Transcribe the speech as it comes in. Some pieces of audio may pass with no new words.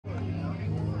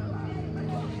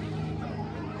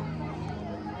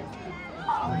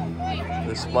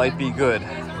This might be good.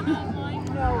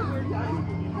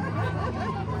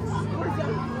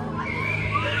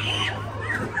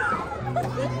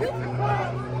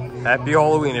 Happy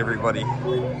Halloween, everybody.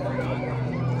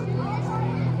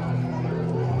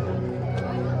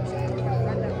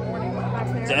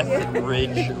 Death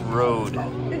Ridge Road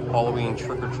Halloween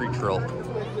trick-or-treat trail.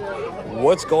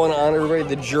 What's going on, everybody?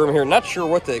 The Germ here. Not sure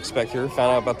what to expect here.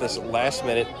 Found out about this last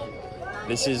minute.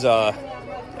 This is, as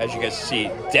you guys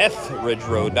see, Death Ridge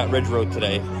Road, not Ridge Road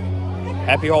today.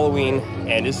 Happy Halloween,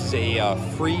 and this is a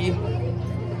free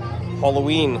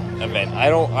Halloween event. I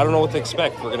don't know what to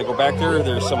expect. We're gonna go back there.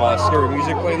 There's some scary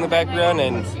music playing in the background,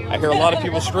 and I hear a lot of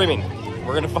people screaming.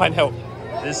 We're gonna find out.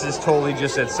 This is totally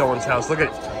just at someone's house. Look at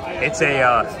it. It's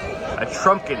a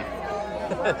trumpkin.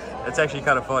 That's actually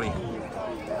kind of funny.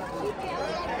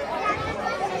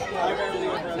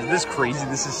 Is this crazy?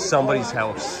 This is somebody's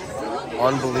house.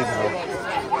 Unbelievable.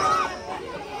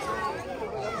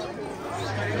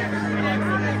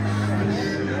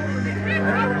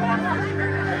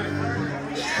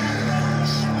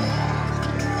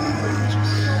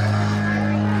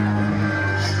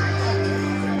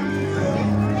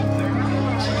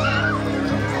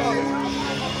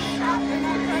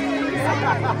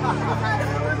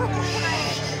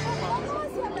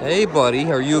 Hey,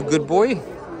 buddy, are you a good boy?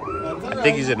 I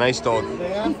think he's a nice dog. You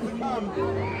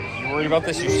worried about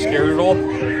this? You scared at all?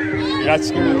 You're not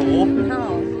scared at all?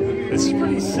 No. This is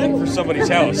pretty sick for somebody's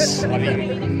house. I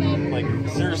mean, like,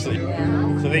 seriously.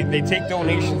 So they take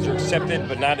donations, are accepted,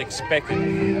 but not expected.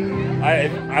 I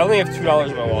only have $2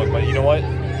 in my wallet, but you know what?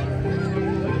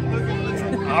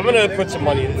 I'm gonna put some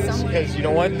money in this, because you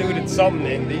know what, dude, it's something,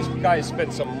 and these guys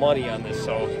spent some money on this,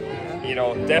 so, you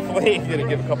know, definitely gonna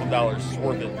give a couple dollars. It's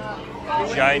worth it.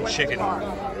 Giant chicken.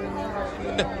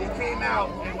 He came out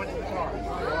and went to the car.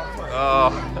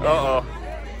 Uh-oh.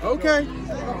 Okay.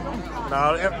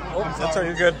 No, oh, that's all,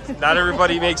 you're good. Not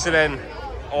everybody makes it in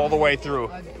all the way through.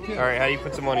 All right, how do you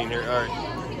put some money in here? All right.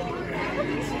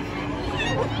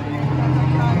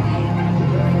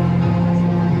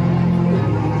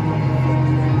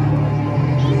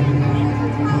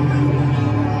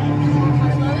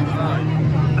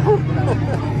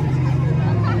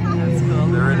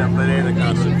 They're in a banana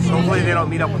costume. Hopefully they don't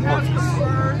meet up with monkeys.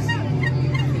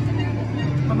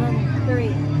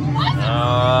 Three.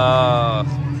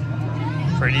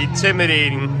 Pretty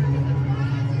intimidating.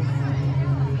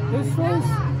 This face?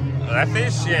 That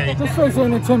face, yeah. This face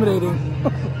ain't intimidating.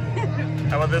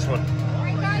 How about this one?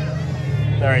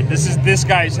 All right, this is this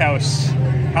guy's house.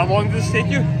 How long did this take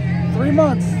you? 3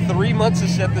 months. 3 months to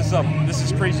set this up. This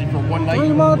is crazy for one night.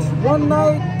 3 months, one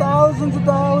night, thousands of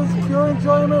dollars, pure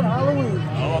enjoyment, Halloween.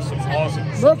 Awesome, awesome.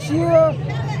 Next year,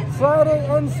 Friday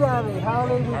and Saturday,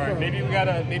 holiday weekend. All right, maybe we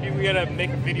gotta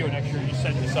make a video next year just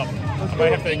setting this up. I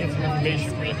might have to get some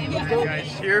information for you. Okay, guys,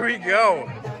 here we go.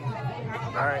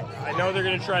 All right, I know they're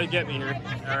gonna try to get me here.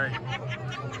 All right.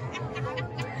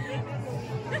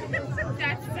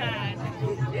 That's sad.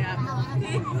 Yeah.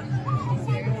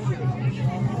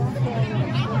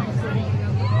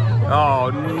 Oh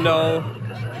no.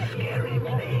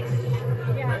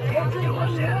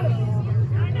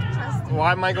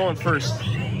 Why am I going first?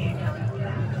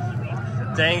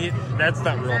 Dang it, that's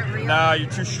not real. Nah, you're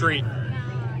too straight.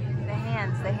 The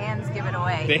hands give it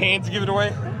away. The hands give it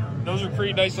away? Those are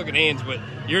pretty nice looking hands, but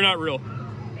you're not real.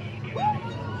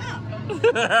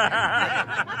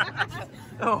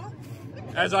 Oh,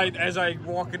 as I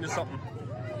walk into something.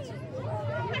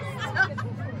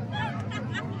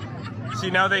 See,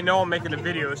 now they know I'm making a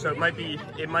video, so it might be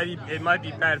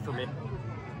bad for me.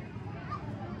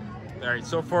 All right,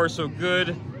 so far so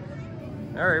good.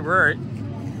 All right, we're all right.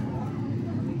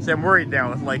 See, I'm worried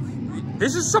now. Like,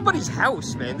 this is somebody's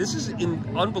house, man. This is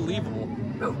unbelievable.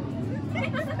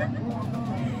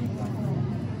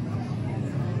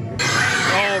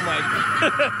 Oh my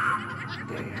God.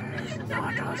 There's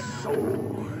not a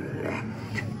soul left.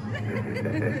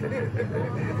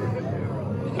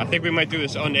 I think we might do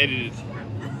this unedited.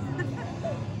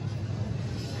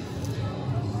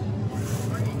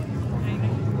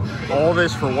 All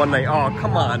this for one night. Oh,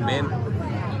 come on, man.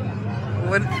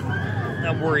 What?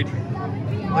 I'm worried.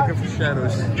 Looking for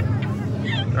shadows.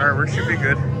 All right, we should be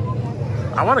good.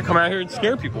 I want to come out here and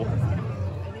scare people.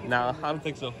 No, I don't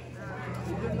think so.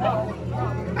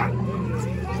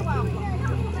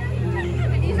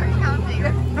 These are counting.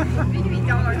 Maybe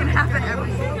don't are gonna happen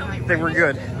every single time. I think we're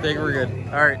good. I think we're good.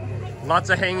 All right. Lots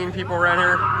of hanging people around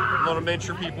here. Little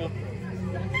miniature people.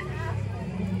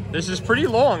 This is pretty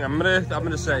long. I'm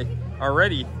gonna say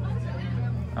already.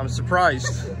 I'm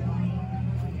surprised.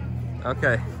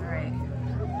 Okay. All right.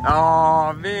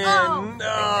 Oh man.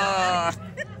 Oh.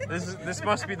 This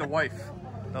must be the wife.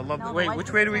 The lovely. No, wait,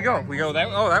 which way do we go? We go that.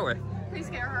 Oh, that way. Please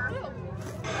scare her.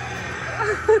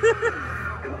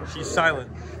 She's silent.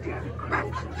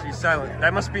 She's silent.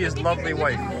 That must be his lovely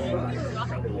wife. No.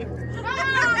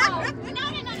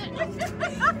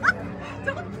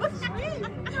 Don't push me.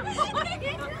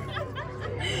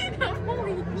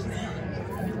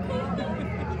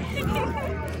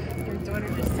 Your daughter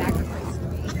just sacrificed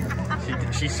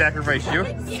me. She sacrificed you?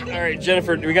 Yeah. All right,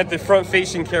 Jennifer, we got the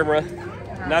front-facing camera.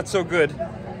 Not so good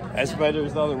as better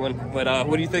as the other one. But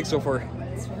what do you think so far?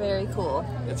 It's very cool.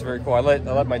 It's very cool. I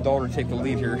let my daughter take the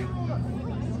lead here.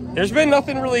 There's been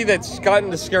nothing really that's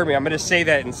gotten to scare me. I'm going to say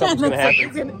that and something's going to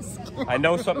happen. I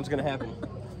know something's going to happen.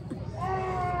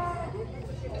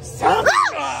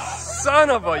 Son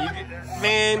of a...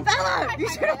 man. Bella, you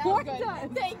should have worked that.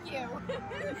 Thank you.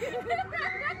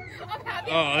 I'm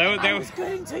happy. Oh, that was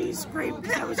good until you screamed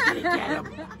because I was going to get him.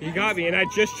 He got me, and I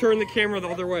just turned the camera the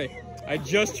other way. I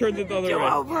just turned it the other way.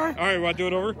 Over. All right, want to do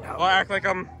it over? No. I'll act like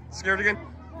I'm scared again.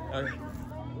 Okay.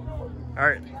 All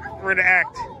right, we're gonna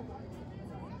act.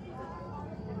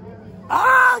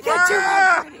 Ah, get you,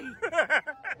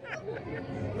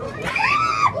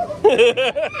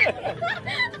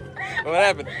 What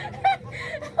happened?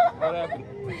 What happened?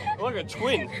 Look, a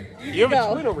twin. You have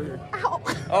a twin over here. Ow.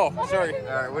 Oh, sorry.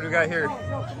 All right, what do we got here?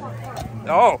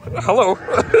 Oh, hello.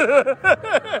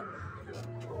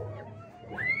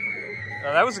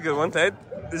 Oh, that was a good one, Ted.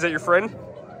 Is that your friend?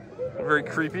 Very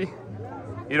creepy.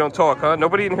 You don't talk, huh?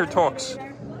 Nobody in here talks.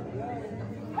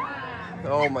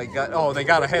 Oh my God. Oh, they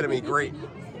got ahead of me. Great.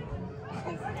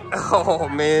 Oh,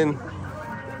 man.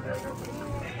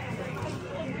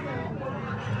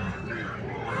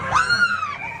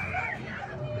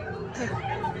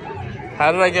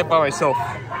 How did I get by myself?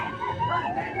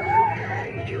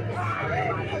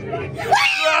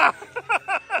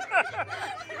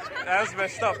 That was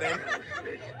messed up, man.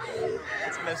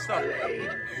 That's messed up.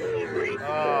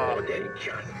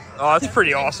 Oh, that's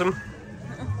pretty awesome.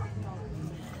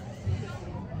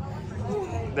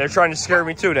 They're trying to scare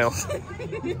me too now. See,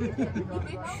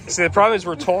 the problem is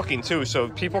we're talking too, so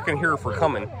people can hear if we're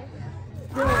coming.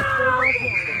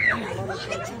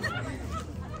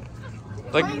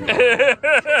 Like,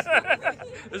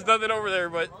 there's nothing over there,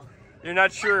 but you're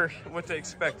not sure what to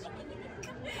expect.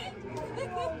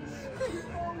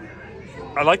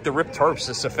 I like the ripped tarps.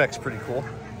 This effect's pretty cool.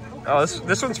 Oh,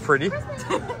 this one's pretty.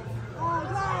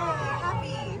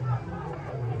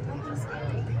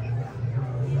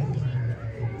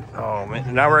 Oh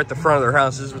man, now we're at the front of their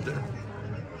houses with the.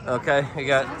 Okay, we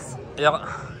got. Yeah.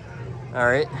 All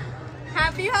right.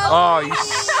 Happy Halloween. Oh, you.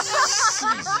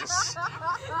 Jesus.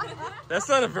 That's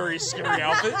not a very scary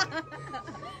outfit.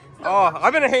 Oh,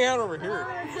 I'm gonna hang out over here.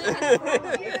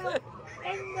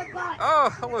 Oh,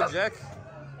 hello, Jack.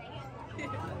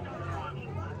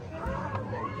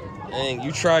 Dang,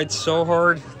 you tried so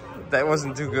hard. That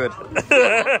wasn't too good.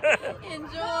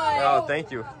 Enjoy. Oh,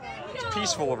 thank you. It's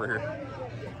peaceful over here.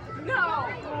 No.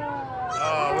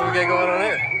 Oh, what do we got going on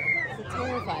there? It's a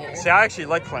terrifier. See, I actually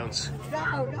like clowns.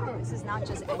 No, this is not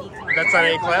just any clown. That's not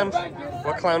any clown?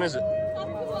 What clown is it?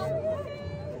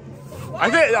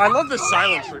 I love the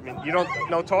silent treatment. You don't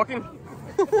know talking?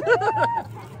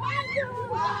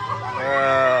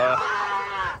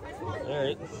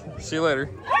 Alright. See you later.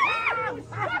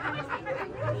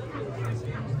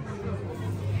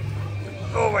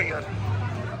 Oh my God.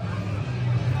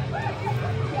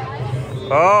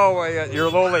 Oh my God, you're a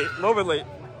little bit late.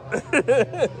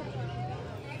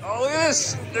 Oh, look at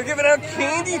this. They're giving out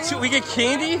candy too. We get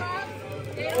candy?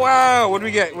 Wow, what do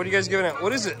we get? What are you guys giving out?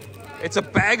 What is it? It's a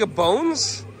bag of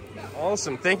bones?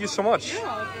 Awesome, thank you so much.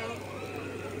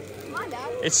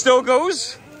 It still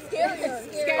goes?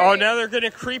 Scary. Oh, now they're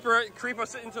gonna creep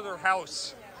us into their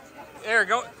house. There,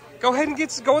 go ahead and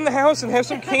go in the house and have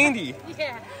some candy.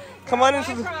 Yeah. Come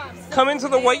into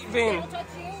the white van.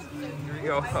 Here we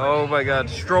go. Oh my God,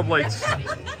 strobe lights.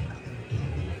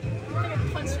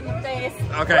 Punch in the face.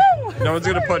 Okay, no one's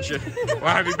gonna punch you.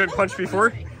 Wow, have you been punched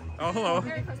before? Oh, hello.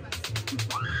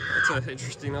 That's an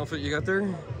interesting outfit you got there.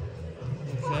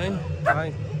 Okay,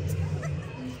 hi.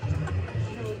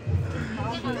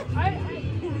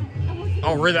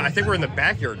 Oh, I think we're in the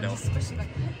backyard now.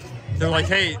 They're like,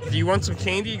 hey, do you want some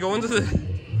candy? Go into the...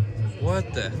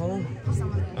 What the hell?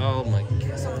 Oh my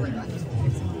God.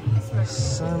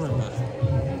 Son of a...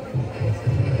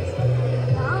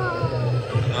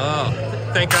 Oh,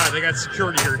 thank God, they got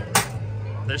security here.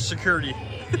 There's security.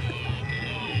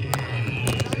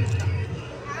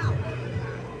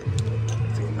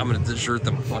 I'm gonna desert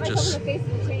them. Watch this.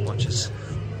 Watch this.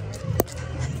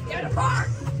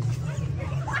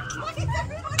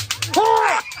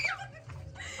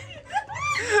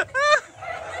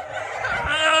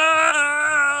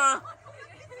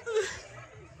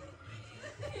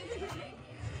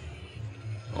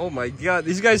 my god,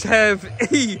 these guys have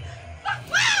a...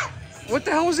 What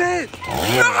the hell was that?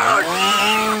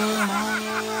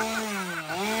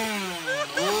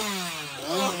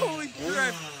 Holy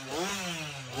crap.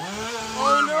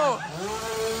 Oh no.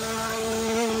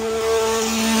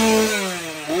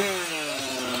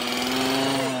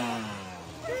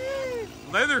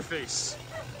 Leatherface,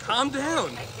 calm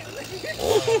down.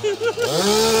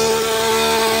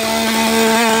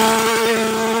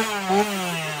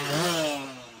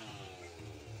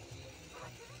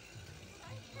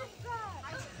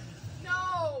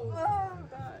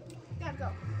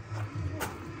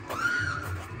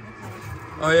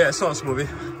 Oh yeah, I saw this movie.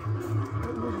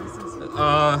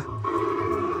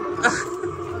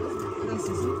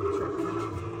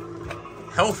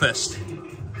 Hellfest.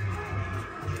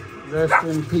 Rest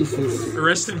in pieces.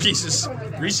 Rest in pieces.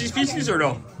 Reese's Pieces or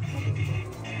no?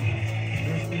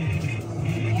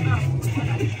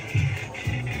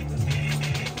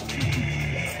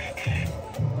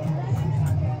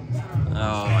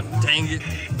 Oh, dang it.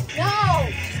 No!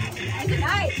 Good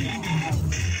night.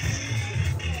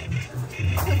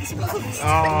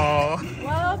 Oh.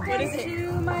 Welcome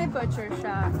to my butcher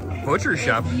shop. Butcher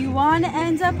shop? If you want to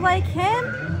end up like him,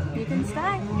 you can stay.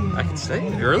 I can stay?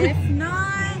 Really? If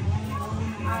not,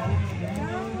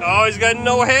 Oh, he's got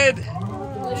no head.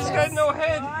 He's got no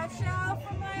head. watch out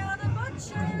for my other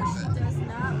butcher. She does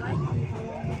not like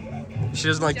people. She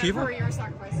doesn't like people? Jennifer, you're a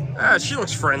sacrifice. Ah, she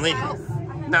looks friendly.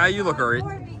 Nah, you look alright.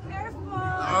 Be careful.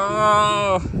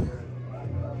 Oh.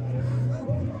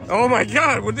 Oh my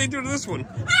god, what did they do to this one?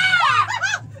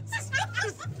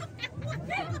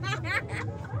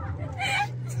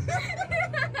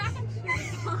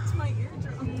 My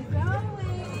eardrum.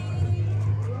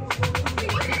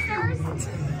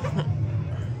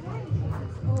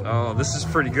 Oh, this is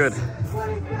pretty good.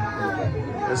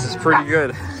 This is pretty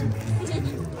good.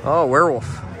 Oh,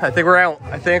 werewolf. I think we're out.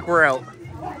 I think we're out.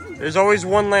 There's always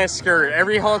one last scare.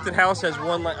 Every haunted house has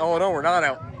one last... Oh, no, we're not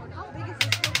out.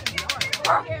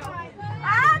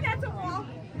 That's a wall.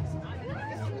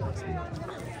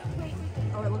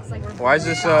 Oh, it looks like we're... Why is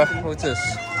this, what's this?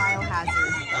 Biohazard.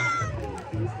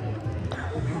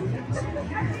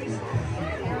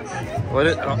 What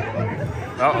is... Oh.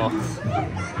 Uh-oh.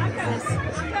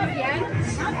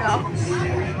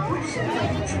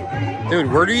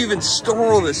 Dude, where do you even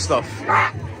store all this stuff?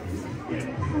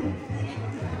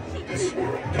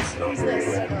 Who's this?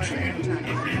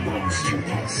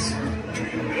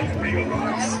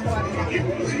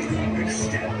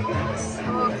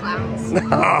 Oh, clowns.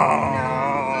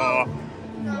 Oh.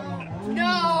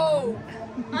 No!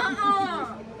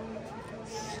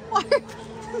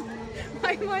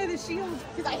 Why am I the shield?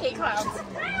 Because I hate clowns. Oh,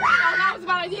 that was a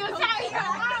bad idea.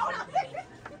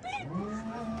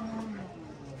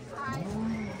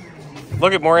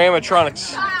 Look at more animatronics.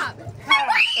 Stop!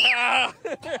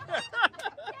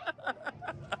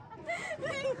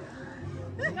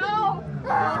 No!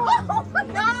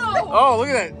 No! Oh, look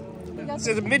at that. It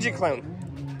says a midget clown.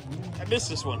 I missed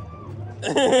this one.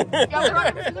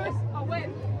 I'll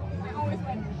win. I always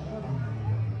win.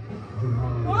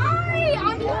 Why?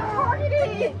 I'm not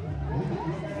targeted.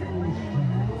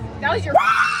 That was your.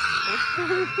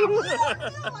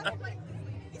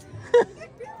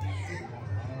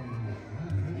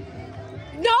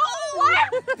 No!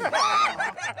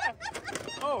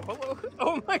 Oh, hello.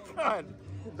 Oh my god.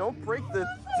 Don't break the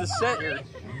set here.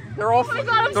 They're all God,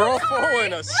 I'm they're so all sorry.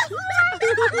 following us.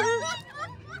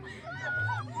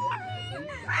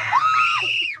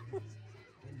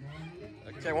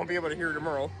 Okay, I won't be able to hear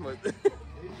tomorrow, but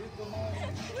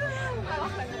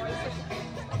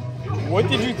what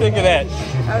did you think of that?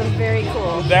 That was very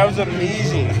cool. That was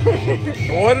amazing.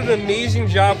 What an amazing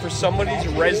job for somebody's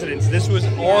residence. This was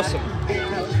awesome.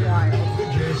 That was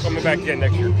wild. Coming back again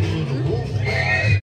next year.